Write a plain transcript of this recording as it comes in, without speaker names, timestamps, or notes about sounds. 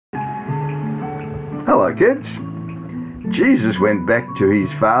Hello, kids. Jesus went back to his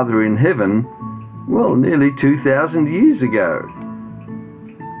Father in heaven, well, nearly 2,000 years ago.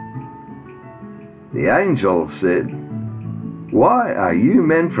 The angel said, "Why are you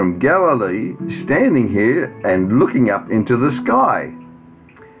men from Galilee standing here and looking up into the sky?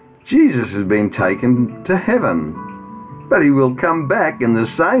 Jesus has been taken to heaven, but he will come back in the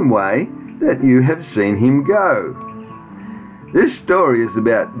same way that you have seen him go." This story is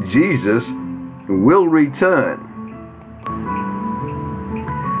about Jesus who will return.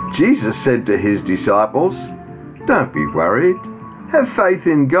 Jesus said to his disciples, "Don't be worried. Have faith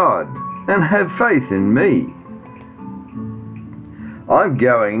in God and have faith in me. I'm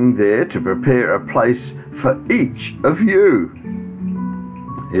going there to prepare a place for each of you."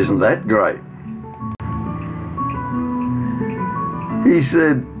 Isn't that great? He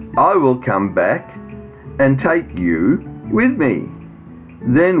said, "I will come back and take you with me.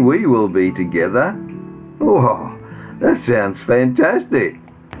 Then we will be together." Oh, that sounds fantastic.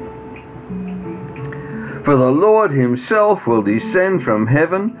 "For the Lord himself will descend from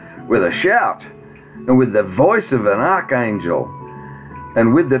heaven with a shout, and with the voice of an archangel,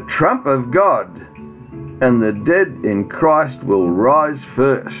 and with the trump of God, and the dead in Christ will rise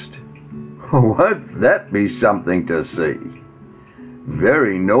first." Won't that be something to see?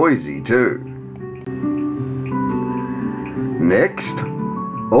 Very noisy too. Next,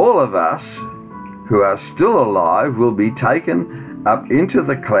 all of us who are still alive will be taken up into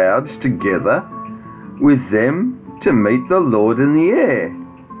the clouds together with them to meet the Lord in the air.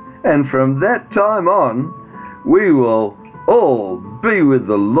 And from that time on, we will all be with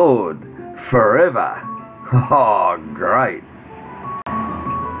the Lord forever. Oh, great.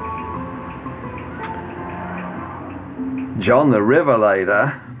 John the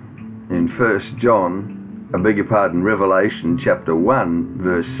Revelator in 1 John, Revelation chapter 1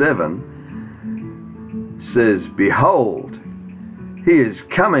 verse 7 says, "Behold, he is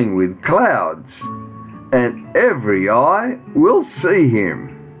coming with clouds, and every eye will see him."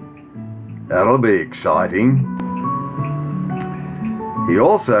 That'll be exciting. He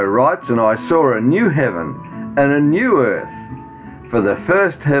also writes, "And I saw a new heaven and a new earth, for the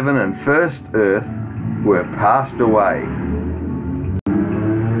first heaven and first earth were passed away."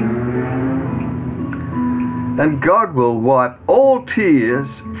 And God will wipe all tears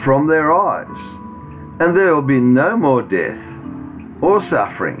from their eyes, and there will be no more death or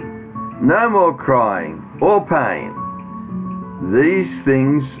suffering, no more crying or pain. These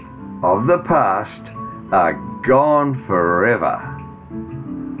things of the past are gone forever.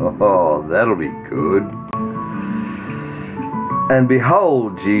 Oh, that'll be good. "And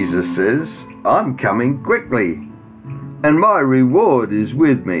behold," Jesus says, "I'm coming quickly, and my reward is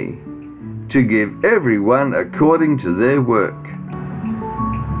with me, to give everyone according to their work."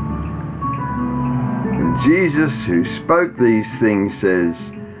 And Jesus, who spoke these things, says,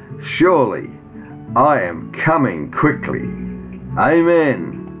 "Surely I am coming quickly."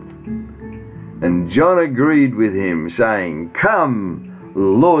 Amen. And John agreed with him, saying, "Come,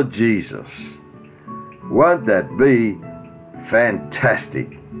 Lord Jesus." Won't that be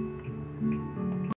fantastic?